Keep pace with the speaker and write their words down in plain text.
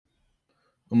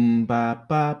Ba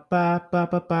ba ba ba ba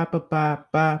ba ba ba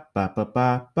ba ba ba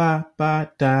ba ba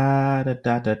ba da da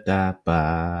da da da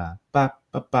ba ba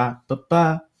ba ba ba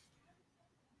ba.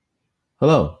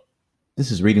 Hello,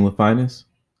 this is Reading with Finest.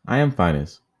 I am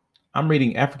Finest. I'm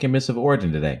reading African Myths of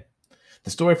Origin today.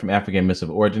 The story from African Myths of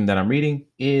Origin that I'm reading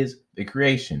is The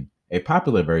Creation, a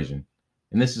popular version,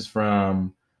 and this is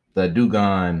from the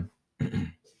Dugon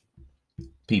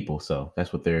people, so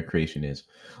that's what their creation is.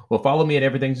 Well, follow me at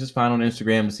Everything's Just Fine on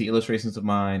Instagram to see illustrations of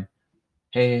mine.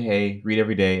 Hey, read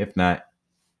every day. If not,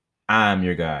 I'm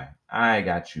your guy. I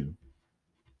got you.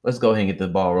 Let's go ahead and get the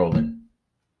ball rolling.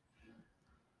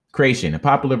 Creation, a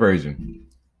popular version.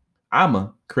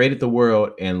 Amma created the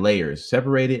world in layers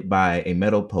separated by a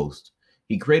metal post.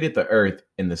 He created the earth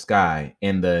and the sky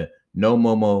and the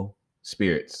Nomomo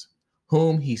spirits,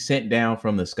 whom he sent down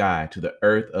from the sky to the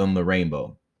earth on the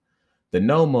rainbow. The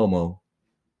Nomomo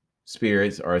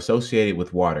spirits are associated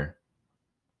with water.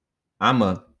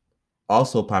 Amma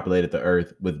also populated the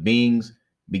earth with beings,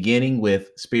 beginning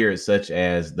with spirits such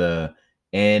as the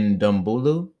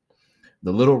Ndumbulu,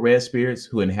 the little red spirits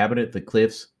who inhabited the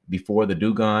cliffs before the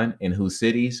Dugon and whose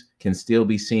cities can still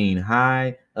be seen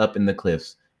high up in the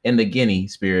cliffs, and the Guinea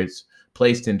spirits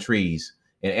placed in trees,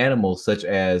 and animals such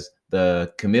as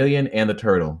the chameleon and the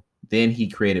turtle. Then he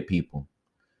created people.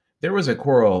 There was a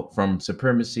quarrel from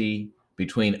supremacy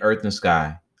between earth and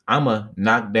sky. Amma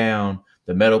knocked down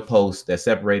the metal post that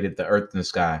separated the earth and the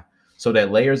sky, so that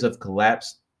layers of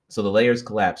collapsed so the layers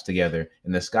collapsed together,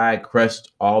 and the sky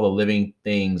crushed all the living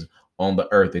things on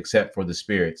the earth except for the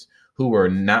spirits, who were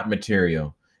not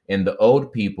material, and the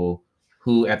old people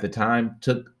who at the time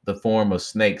took the form of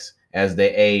snakes as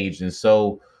they aged, and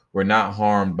so were not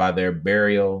harmed by their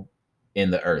burial in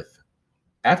the earth.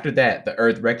 After that, the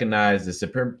earth recognized the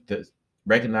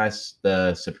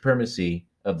supremacy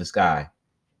of the sky,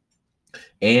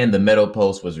 and the metal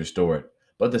post was restored.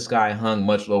 But the sky hung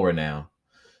much lower now.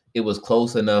 It was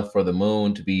close enough for the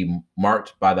moon to be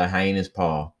marked by the hyena's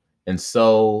paw, and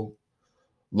so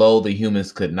low the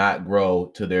humans could not grow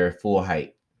to their full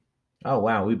height. Oh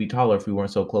wow, we'd be taller if we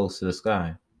weren't so close to the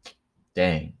sky.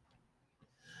 Dang.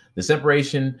 The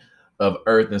separation of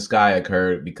earth and sky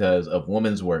occurred because of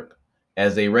women's work.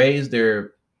 As they raised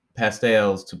their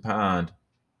pastels to pound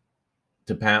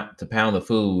the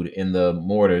food in the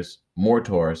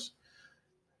mortars,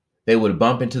 they would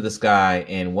bump into the sky,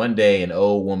 and one day an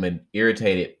old woman,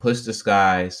 irritated, pushed the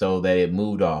sky so that it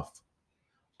moved off.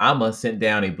 Amma sent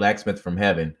down a blacksmith from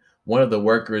heaven, one of the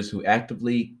workers who one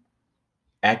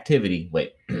of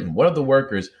the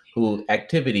workers whose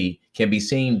activity can be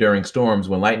seen during storms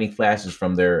when lightning flashes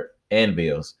from their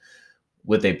anvils.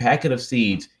 With a packet of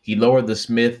seeds, he lowered the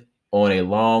smith on a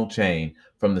long chain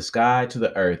from the sky to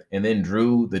the earth and then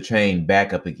drew the chain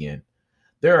back up again.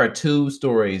 There are two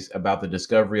stories about the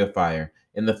discovery of fire.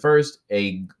 In the first,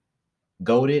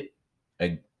 goated,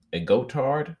 a, a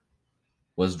goatherd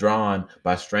was drawn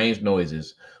by strange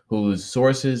noises whose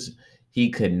sources he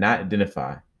could not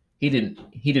identify. He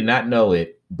did not know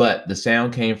it, but the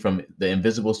sound came from the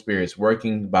invisible spirits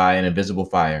working by an invisible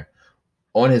fire.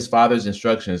 On his father's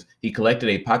instructions, he collected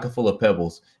a pocketful of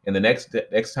pebbles, and the next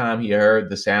time he heard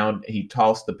the sound, he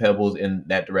tossed the pebbles in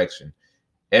that direction.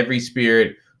 Every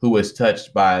spirit who was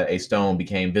touched by a stone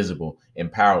became visible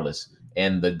and powerless,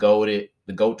 and the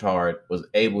goatherd was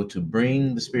able to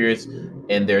bring the spirits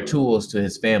and their tools to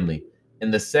his family.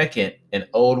 In the second, an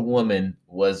old woman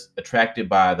was attracted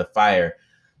by the fire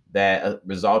that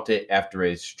resulted after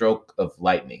a stroke of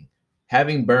lightning.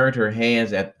 Having burned her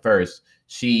hands at first,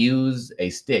 she used a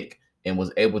stick and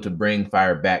was able to bring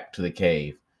fire back to the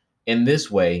cave. In this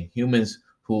way, humans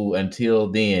who until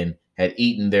then had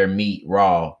eaten their meat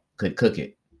raw could cook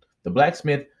it. The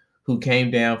blacksmith who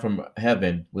came down from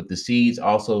heaven with the seeds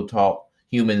also taught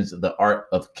humans the art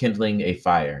of kindling a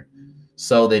fire,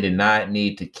 so they did not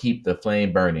need to keep the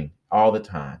flame burning all the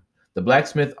time. The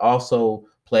blacksmith also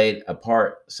played a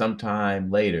part sometime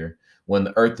later when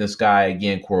the earth and sky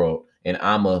again quarreled and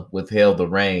Amma withheld the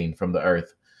rain from the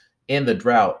earth. In the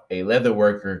drought, a leather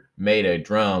worker made a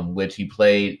drum which he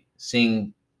played,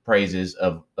 sing praises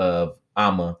of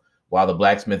Amma, while the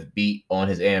blacksmith beat on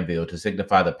his anvil to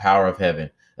signify the power of heaven.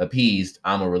 Appeased,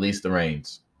 Amma released the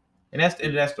rains. And that's the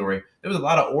end of that story. There was a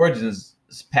lot of origins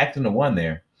packed into one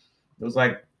there. It was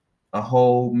like a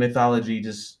whole mythology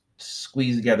just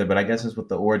squeezed together, but I guess that's what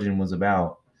the origin was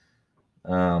about.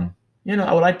 I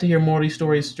would like to hear more of these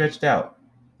stories stretched out.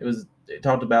 It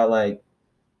talked about like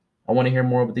I want to hear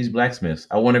more about these blacksmiths.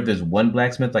 I wonder if there's one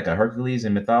blacksmith like a Hercules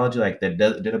in mythology, like that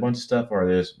did a bunch of stuff, or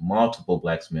there's multiple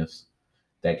blacksmiths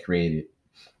that created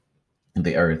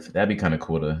the earth. That'd be kind of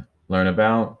cool to learn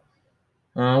about.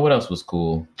 What else was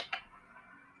cool?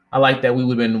 I like that we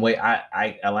would have been way.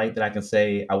 I like that I can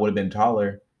say I would have been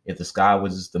taller if the sky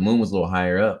was just, the moon was a little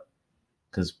higher up,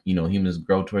 because humans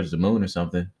grow towards the moon or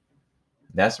something.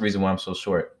 That's the reason why I'm so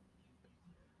short.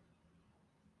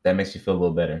 That makes you feel a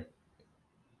little better.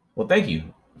 Well, thank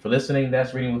you for listening.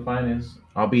 That's Reading with Finance.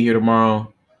 I'll be here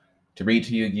tomorrow to read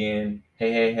to you again.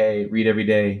 Hey, hey, hey, read every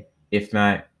day. If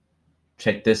not,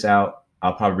 check this out.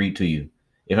 I'll probably read to you.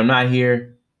 If I'm not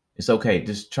here, it's okay.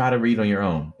 Just try to read on your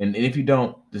own. And if you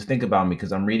don't, just think about me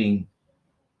because I'm reading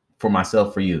for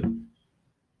myself for you.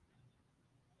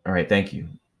 All right, thank you.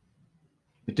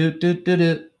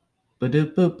 Ba-doop-doop-doop-doop.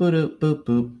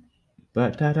 Ba-doop-boop-boop-boop-boop.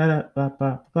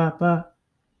 Ba-da-da-da-ba-ba-ba-ba.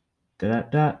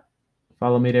 Da-da-da.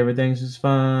 Follow me to everything's just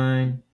fine.